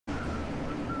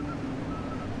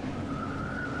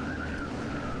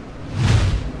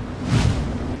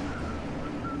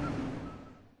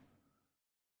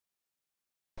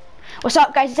What's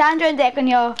up guys, it's Andrew and Declan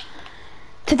here.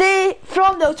 Today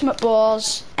from the Ultimate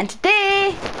Ballers, and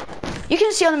today you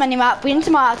can see on the minimap we're in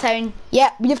Tomato Town.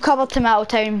 Yep, we've covered Tomato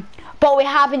Town, but we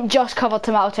haven't just covered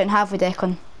Tomato Town, have we,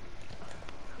 Declan?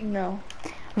 No.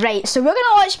 Right, so we're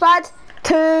gonna launch pad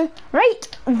to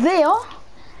right there,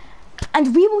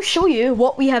 and we will show you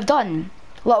what we have done.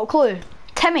 Little clue.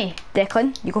 Timmy,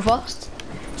 Declan, you go first.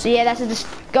 So yeah, this is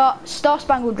the Star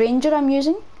Spangled Ranger I'm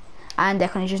using, and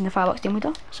Declan is using the Firebox Team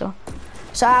Leader.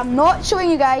 So I'm not showing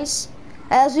you guys.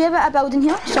 There's a bit of a building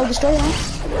here, so I'll destroy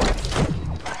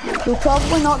that. We'll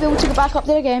probably not be able to go back up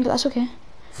there again, but that's okay.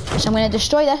 So I'm going to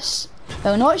destroy this.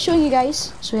 But I'm not showing you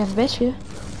guys, so we have the best view.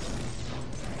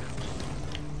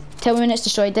 Tell me when it's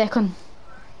destroyed, Declan.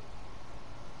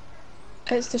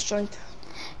 It's destroyed.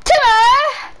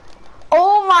 Timmy!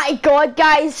 Oh my god,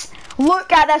 guys!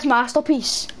 Look at this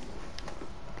masterpiece.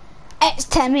 It's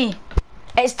Timmy.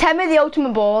 It's Timmy the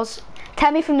Ultimate Ballers.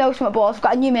 Timmy from the Ultimate Ballers. We've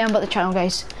got a new member at the channel,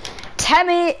 guys.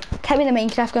 Timmy the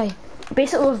Minecraft guy.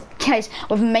 Basically,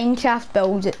 with Minecraft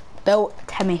built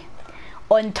Timmy.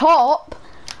 On top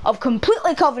of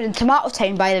completely covered in Tomato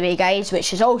Town, by the way, guys,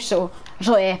 which is also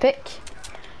really epic.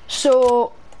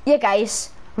 So, yeah,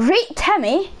 guys, rate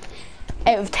Timmy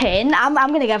out of 10. I'm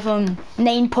gonna give him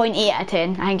 9.8 out of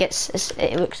 10. I think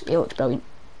it looks brilliant.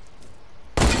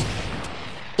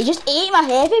 He just ate my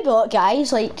heavy bullet,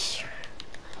 guys. Like,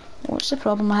 what's the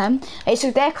problem with him? Right,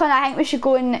 so Declan, I think we should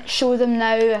go and show them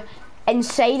now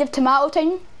inside of Tomato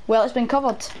Town. Well, it's been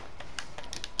covered.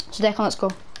 So Declan, let's go.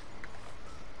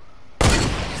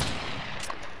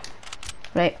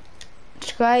 Right,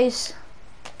 so guys,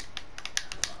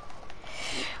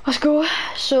 let's go.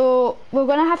 So we're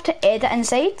gonna have to edit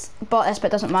inside, but this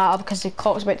bit doesn't matter because the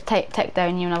clock's about to tick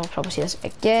down. You and I will probably see this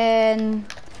again.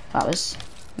 That was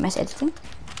mis-editing.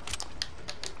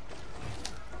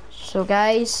 So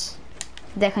guys,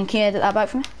 Declan, can you edit that back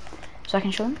for me so I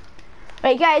can show them?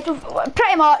 Right guys,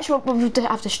 pretty much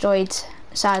I've destroyed,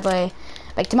 sadly,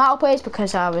 Big Tomato Place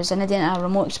because I was in a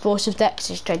remote explosive deck.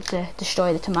 So he's tried to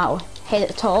destroy the tomato head at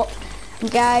the top.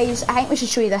 And guys, I think we should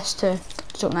show you this to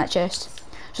open that chest.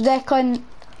 So Declan,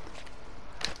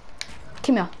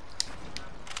 come here.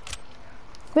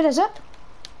 Where is it?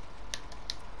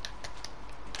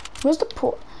 Where's the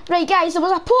port? Right guys, there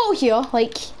was a portal here,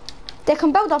 like, they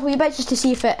can build up a wee bit just to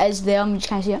see if it is there and you just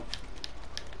can't see it.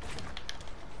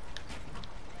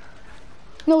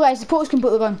 No guys, the portal's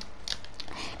completely gone.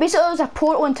 Basically there's a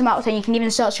portal in Tomato Town, you can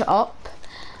even search it up,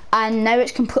 and now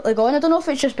it's completely gone. I don't know if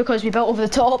it's just because we built over the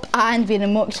top and we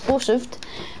remote explosived,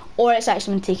 or it's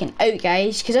actually been taken out,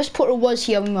 guys, because this portal was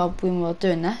here when we were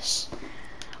doing this.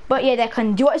 But yeah,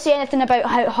 Declan, do you want to say anything about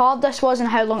how hard this was and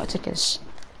how long it took us?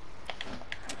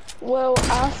 Well,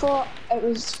 I thought it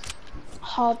was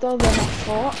harder than I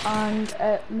thought, and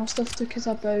it must have took us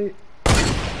about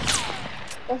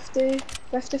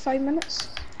 55 minutes.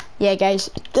 Yeah guys,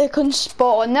 Declan's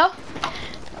spot on there.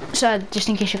 So just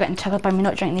in case you're getting triggered by me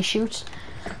not drinking these shields.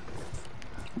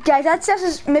 Guys, I'd say this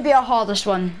is maybe our hardest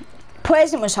one.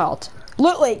 Pleasant was hard.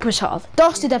 Loot Lake was hard.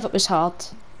 Dusty Divot was hard.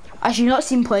 Actually, you've not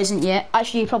seen Pleasant yet.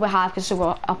 Actually, you probably have because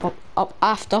we're up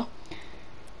after.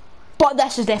 But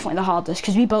this is definitely the hardest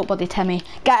because we built bloody Timmy.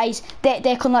 Guys,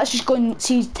 Declan, let's just go and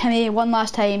see Timmy one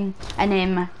last time, and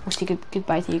then we'll say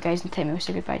goodbye to you guys, and Timmy will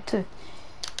say goodbye too.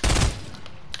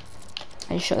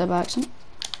 I just shut that by accident.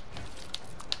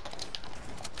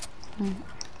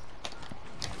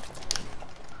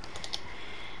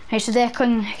 Hey, so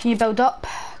Declan, can you build up?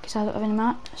 Because I don't have any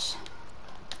mats.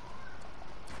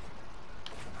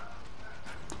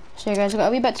 So guys, I've got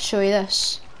a wee bit to show you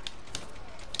this.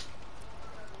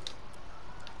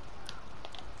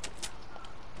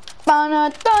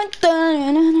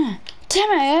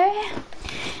 Timmy!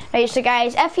 Right, so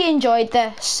guys, if you enjoyed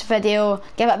this video,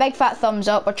 give it a big fat thumbs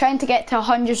up. We're trying to get to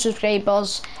 100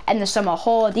 subscribers in the summer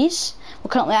holidays. We're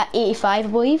currently at 85, I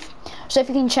believe. So if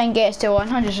you can try and get us to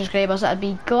 100 subscribers, that'd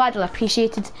be gladly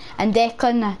appreciated. And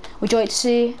Declan, would you like to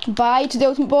say bye to the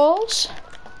Ultimate Balls?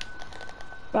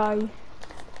 Bye.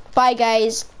 Bye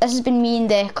guys, this has been me and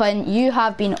Declan. You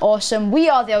have been awesome. We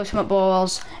are the Ultimate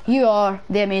Ballers. You are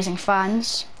the amazing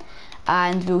fans.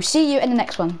 And we'll see you in the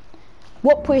next one.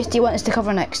 What place do you want us to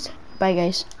cover next? Bye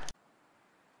guys.